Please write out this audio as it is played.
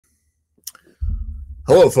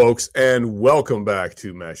Hello, folks, and welcome back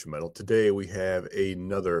to Mash Metal. Today we have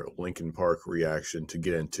another Linkin Park reaction to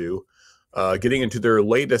get into. Getting into their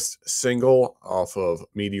latest single off of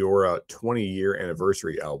Meteora 20-year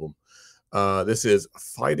anniversary album. This is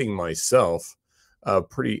Fighting Myself. A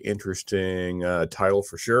pretty interesting title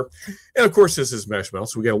for sure. And of course, this is Mash Metal,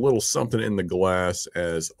 so we got a little something in the glass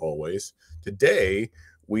as always. Today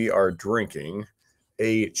we are drinking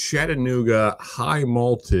a Chattanooga high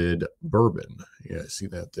malted bourbon. Yeah, see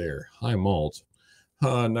that there. High malt.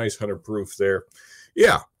 Nice 100 proof there.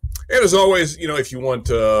 Yeah. And as always, you know, if you want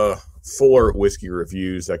fuller whiskey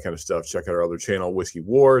reviews, that kind of stuff, check out our other channel, Whiskey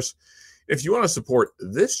Wars. If you want to support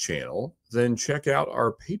this channel, then check out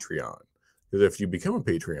our Patreon. Because if you become a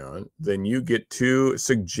Patreon, then you get to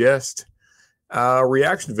suggest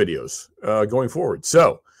reaction videos going forward.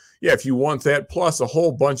 So, yeah, if you want that, plus a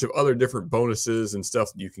whole bunch of other different bonuses and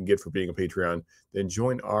stuff that you can get for being a Patreon, then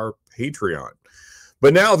join our Patreon.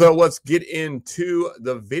 But now, though, let's get into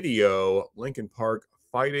the video, Linkin Park,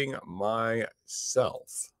 Fighting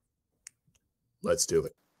Myself. Let's do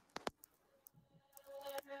it.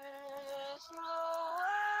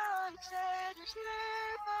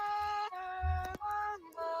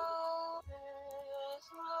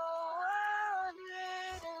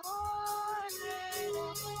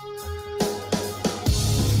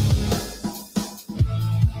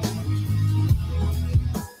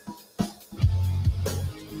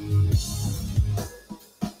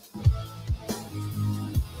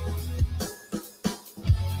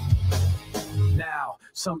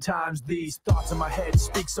 Sometimes these thoughts in my head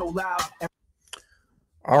speak so loud.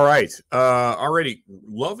 All right. Already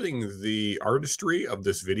loving the artistry of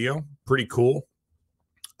this video. Pretty cool.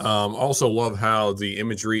 Also love how the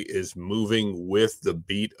imagery is moving with the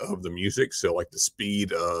beat of the music. So like the speed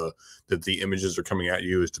that the images are coming at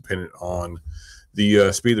you is dependent on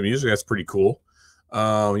the speed of the music. That's pretty cool.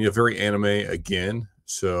 Very anime again.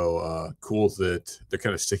 So cool that they're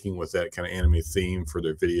kind of sticking with that kind of anime theme for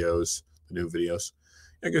their videos, the new videos.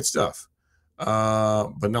 Yeah, good stuff.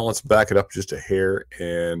 But now let's back it up just a hair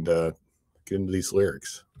and get into these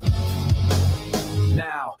lyrics.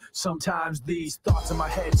 Now, sometimes these thoughts in my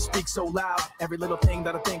head speak so loud. Every little thing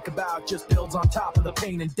that I think about just builds on top of the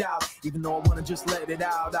pain and doubt. Even though I want to just let it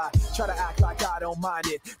out, I try to act like I don't mind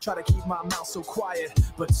it. Try to keep my mouth so quiet,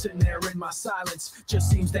 but sitting there in my silence just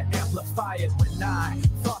seems to amplify it. When I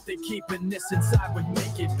thought that keeping this inside would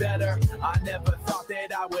make it better, I never thought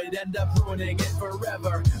that I would end up ruining it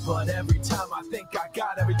forever. But every time I think I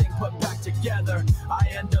got everything put back together, I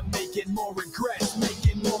end up making more regrets,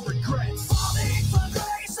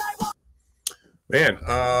 Man,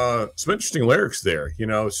 some interesting lyrics there, you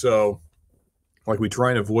know. So like we try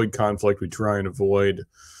and avoid conflict, we try and avoid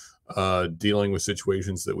dealing with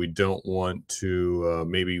situations that we don't want to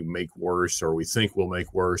maybe make worse, or we think will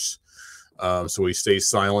make worse. So we stay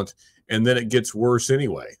silent, and then it gets worse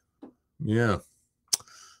anyway. Yeah.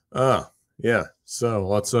 Yeah. So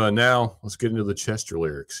let's get into the Chester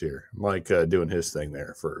lyrics here. Mike doing his thing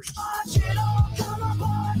there first.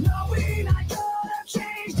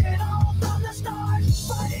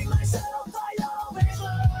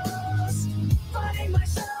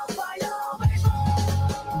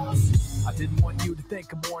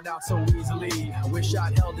 I'm worn out so easily. I wish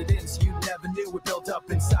I'd held it in so you never knew it built up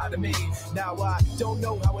inside of me. Now I don't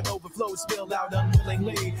know how it overflowed, spilled out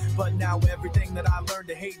unwillingly. But now everything that I learned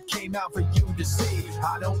to hate came out for you to see.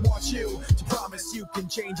 I don't want you to promise you can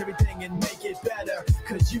change everything and make it better,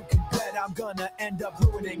 cause you can bet I'm gonna end up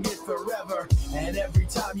ruining it forever. And every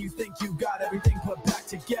time you think you got everything put back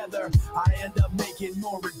together, I end up making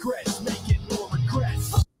more regrets,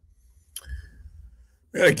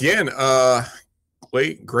 And again,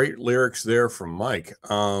 great lyrics there from Mike.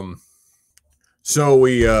 So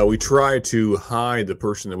we try to hide the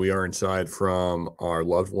person that we are inside from our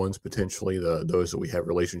loved ones, potentially those that we have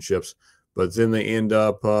relationships, but then they end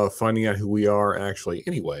up finding out who we are actually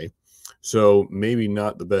anyway. So maybe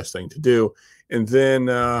not the best thing to do. And then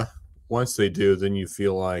once they do, then you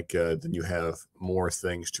feel like then you have more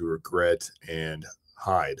things to regret and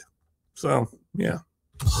hide. So yeah.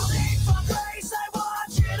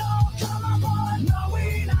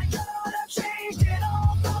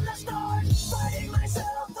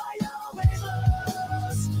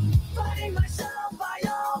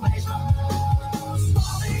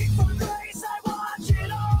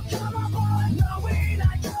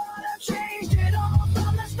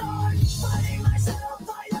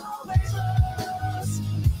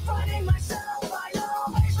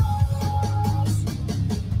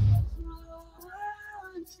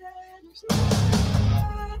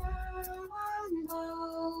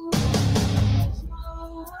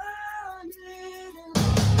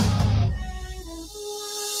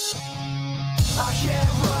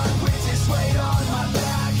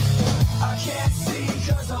 can't see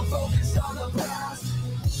 'cause I'm focused on the past.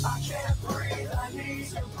 I can't breathe, I need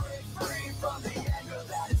to break free from the anger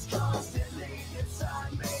that is constantly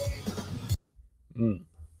inside me.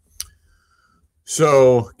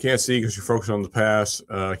 So, can't see because you're focused on the past.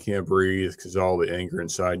 Can't breathe because all the anger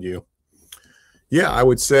inside you. Yeah, I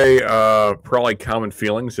would say probably common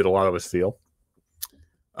feelings that a lot of us feel.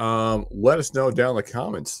 Let us know down in the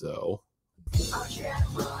comments, though. I can't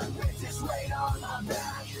run with this weight on my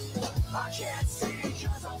back. I can't see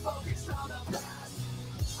 'cause I'm focused on the past.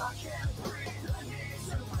 I can't breathe, I need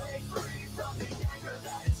to break free from the anger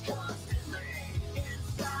that is constantly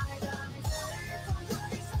inside of me.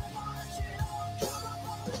 Somebody so much it all come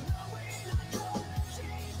apart, knowing I could've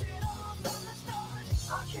changed it all from the start.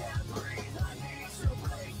 I can't breathe, I need to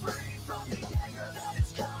break free from the anger that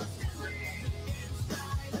is constantly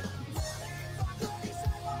inside of me. Somebody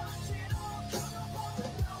so much it all come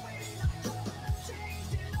apart, knowing I could've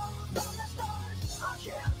changed it all from the start. I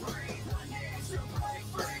can't breathe, I need to break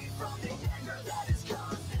free from the anger that is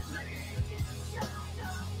constantly inside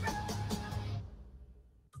of me.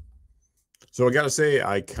 So, I got to say,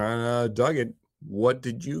 I kind of dug it. What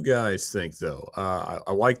did you guys think, though?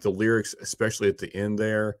 I like the lyrics, especially at the end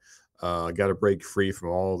there. Got to break free from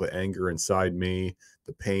all the anger inside me,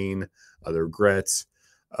 the pain, the regrets.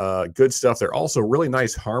 Good stuff there. Also, really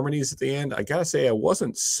nice harmonies at the end. I got to say, I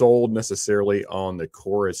wasn't sold necessarily on the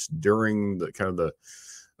chorus during the kind of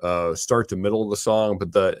the start to middle of the song,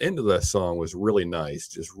 but the end of the song was really nice.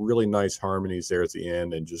 Just really nice harmonies there at the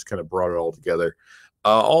end and just kind of brought it all together.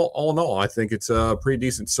 All in all, I think it's a pretty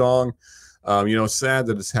decent song. Sad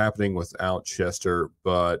that it's happening without Chester,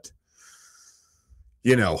 but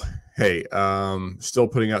hey, still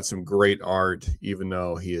putting out some great art, even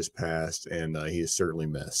though he has passed and he is certainly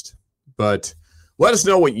missed. But let us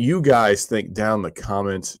know what you guys think down in the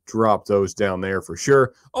comments. Drop those down there for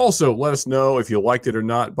sure. Also, let us know if you liked it or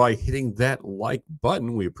not by hitting that like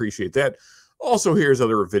button. We appreciate that. Also, here's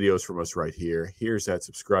other videos from us right here. Here's that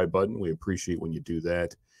subscribe button. We appreciate when you do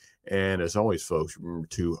that. And as always, folks, remember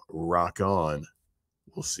to rock on.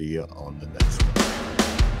 We'll see you on the next one.